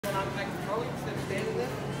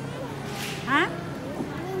Huh?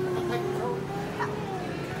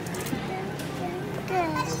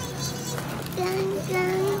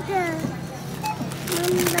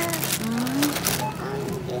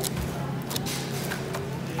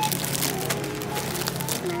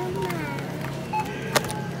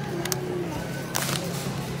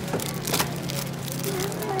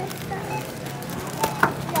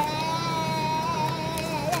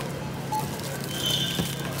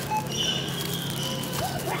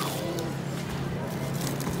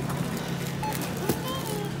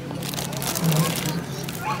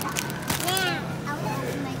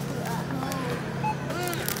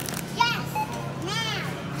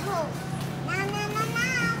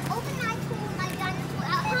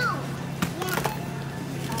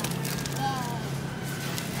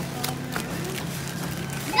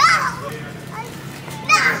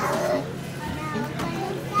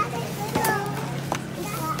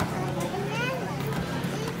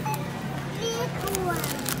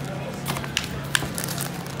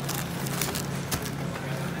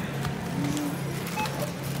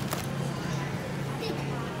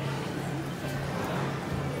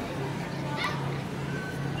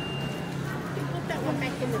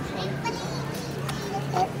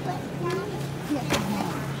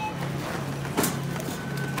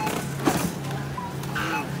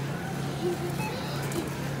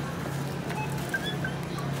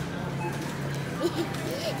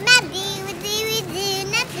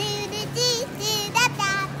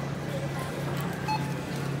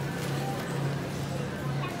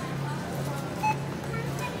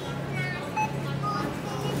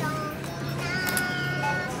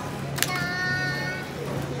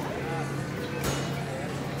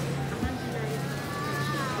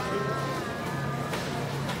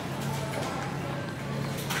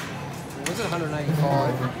 Was it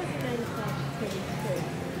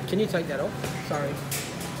 185? Can you take that off? Sorry.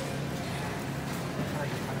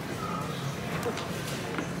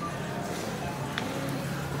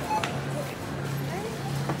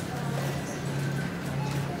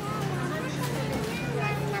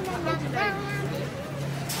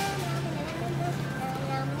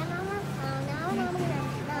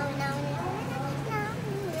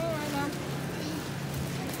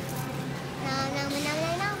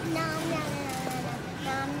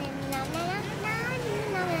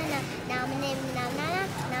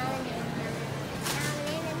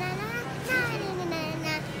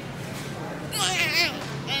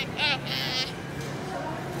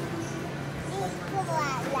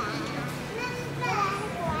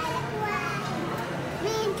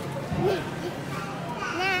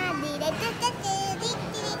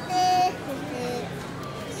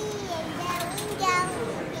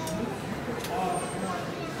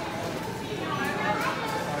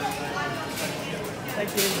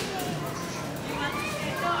 Thank you.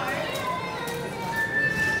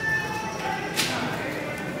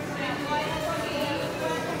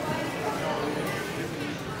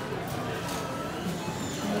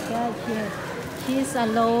 She's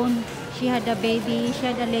alone. She had a baby. She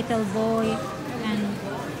had a little boy, and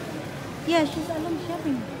yeah, she's alone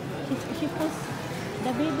shopping. She puts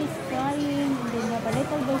the baby's crying, and then you have a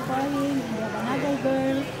little boy crying, and you have another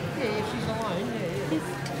girl. Yeah, she's alone. Yeah.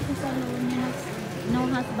 She's alone. No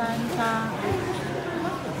husband.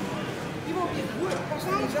 You won't get work.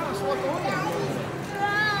 Busting his ass like I am.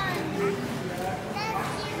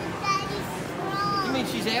 You mean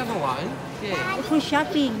she's out alone? Yeah. For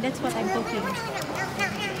shopping, that's what I'm talking.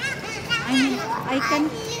 I mean, I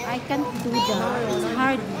can't do that. It's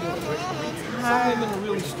hard. It's hard. Some women are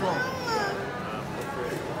really strong.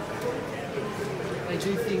 They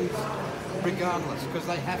do things regardless because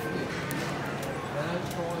they have to. They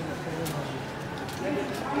don't try and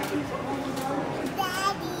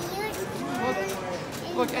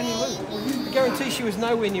Look, Annie, look, I guarantee she was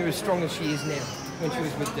nowhere near as strong as she is now when she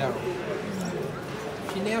was with Daryl.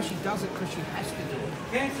 Now she does it because she has to do it.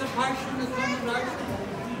 Cancer patient accommodation.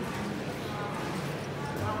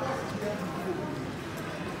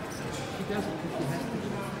 She does it because she has to do it.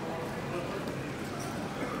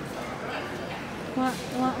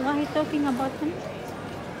 What are you talking about him?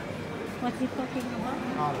 What's he talking about?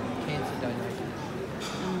 Oh, cancer donation.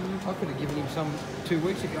 I could have given him some 2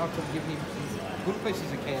 weeks ago. I could have given him some good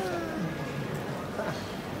pieces of cancer.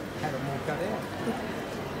 Had them all cut out.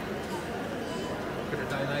 Could have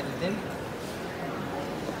donated them.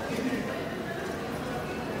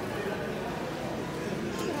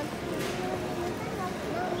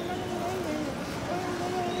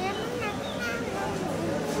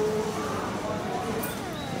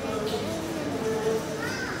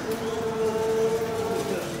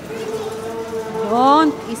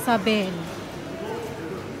 Don't, Isabel.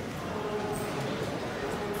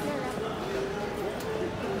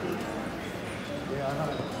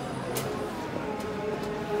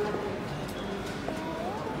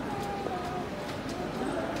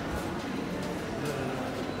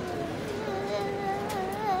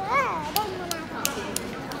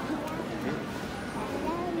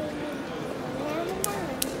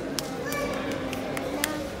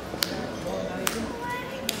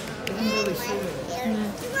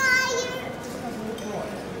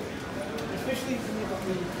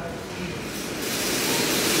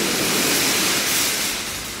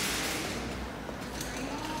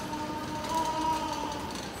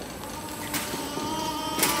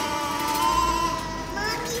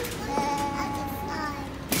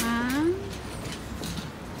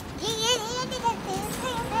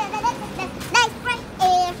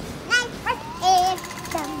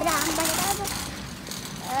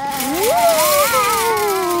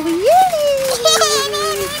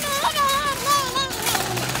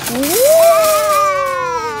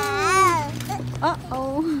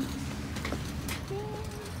 Uh-oh.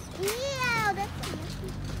 Yeah, that's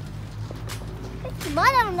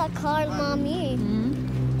mud on that car, Mommy.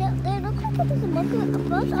 They look like there's a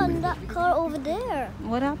mud on that car over there.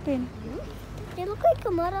 What happened? They look like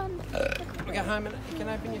a mud on. We go home and you can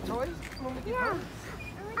open your toys. Come on with your Yeah. toys.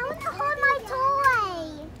 I want to hold my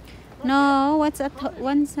toy. No, once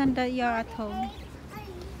that you're at home.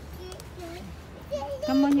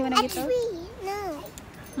 Come on, you wanna get out? Tree. No.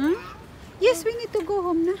 Huh? Yes, we need to go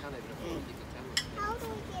home na. Can't even afford to get the tablets. How do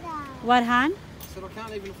we get out? What, Han? I said I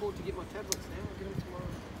can't even afford to get my tablets now. I'll get them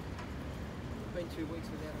tomorrow. I've been 2 weeks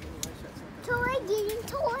without them anyway, so it's okay. Toy, getting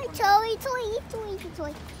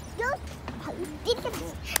toy. Go.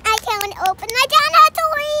 I can't open my Jana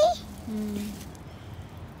toy.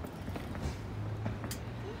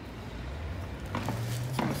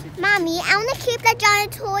 Mommy, I want to keep that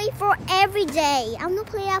giant toy for every day. I want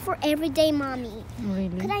to play that for every day, Mommy. Really?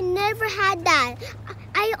 Because I never had that.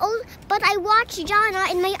 But I watched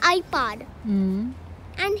Jana in my iPod. Mm.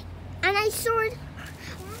 And I saw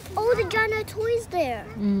all the Jana toys there.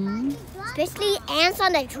 Mm. Especially ants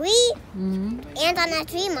on the tree. Mm. Ants on the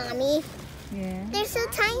tree, Mommy. Yeah. They're so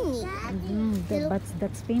tiny. But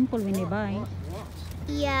that's painful when you buy.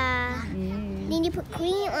 Yeah. Yeah. Then you put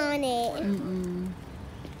cream on it.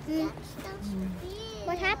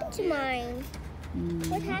 What happened to mine?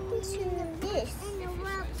 What happened to this?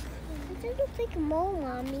 It doesn't look like a mole,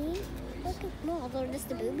 Mommy. Look at mole. Or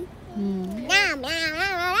just a booby? Meow, meow, meow,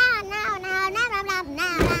 meow, meow, meow, meow, meow, meow, meow,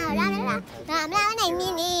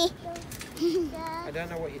 meow. I don't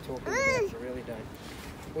know what you're talking about. I really don't.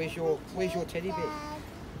 Where's your teddy bear?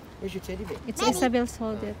 Where's your teddy bear? It's Isabel's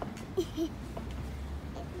hold it.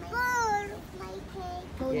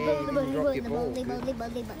 Yeah, you didn't drop your ball.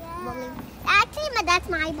 Actually, that's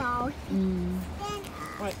my ball.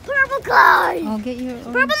 Right. Purple card. Oh, get your own.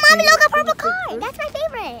 Purple, Mommy, look at purple card. That's my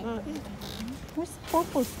favorite. Where's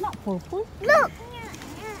purple? It's not purple. Look.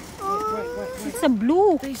 Wait. It's a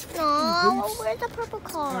blue. These No, boots where's the purple are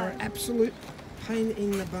card? an absolute pain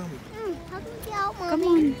in the bum. How do we get out, Mommy? Come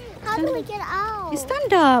on. How do we get out?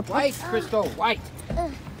 Stand up. Wait, Crystal, wait.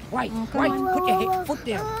 Wait, Oh, come wait. on. Put your foot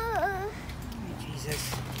down. Jesus.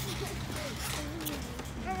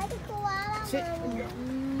 Sit.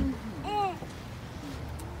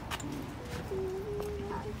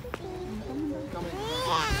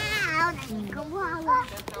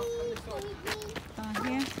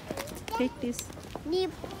 Here. Take this.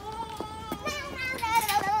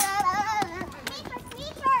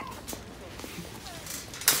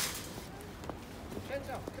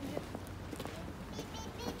 Kenzo, come here.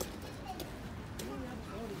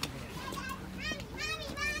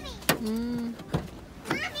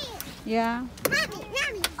 Yeah. Mommy,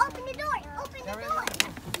 open the door. Open the door.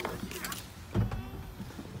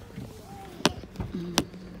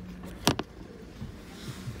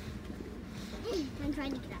 I'm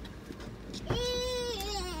trying to get out.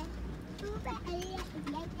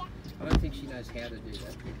 I don't think she knows how to do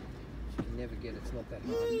that. She can never get it. It's not that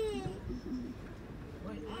hard.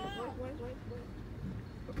 Wait.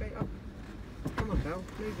 Okay, up. Come on, pal.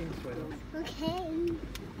 Move in, sweater. Okay.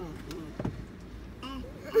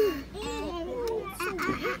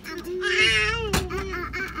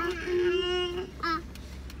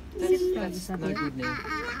 That's no good now.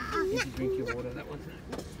 You need to drink your water. That one's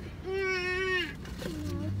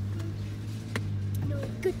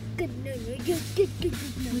Good.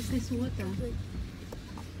 What's this water?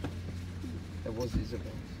 That was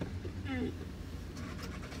Isabel's. I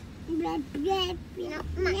don't want to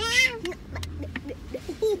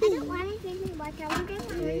drink the water. I want to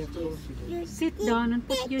drink Yeah, of course you do. Sit down and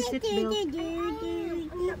put your seat belt.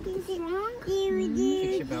 Fix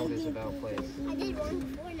your belt, Isabel, please. I did one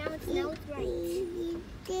before, now it's right.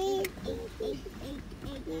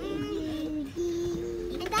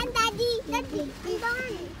 I'm done, Daddy. I'm done.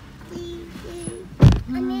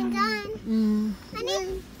 I'm done. Honey,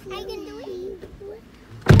 I can do it.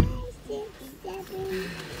 5, 6, 7,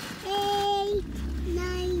 8, 9,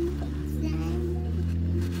 10,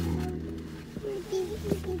 11, 12, 13,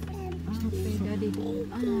 14, 15, Okay, Daddy. 16,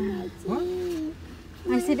 What? 17,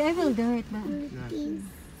 I said I will do it, but 15,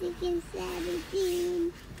 16,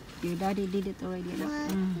 17. your daddy did it already.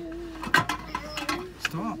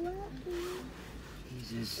 Stop.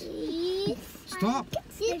 Jesus. Please. Stop.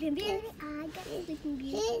 Sleeping Beauty. I got Sleeping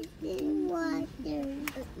Beauty. In water.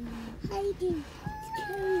 Hiding.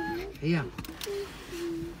 Here.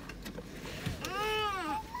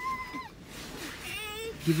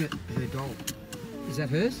 Give it her doll. Is that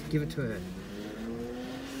hers? Give it to her.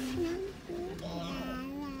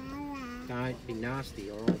 Don't be nasty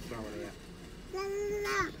or I'll throw it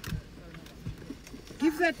out.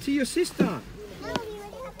 Give that to your sister.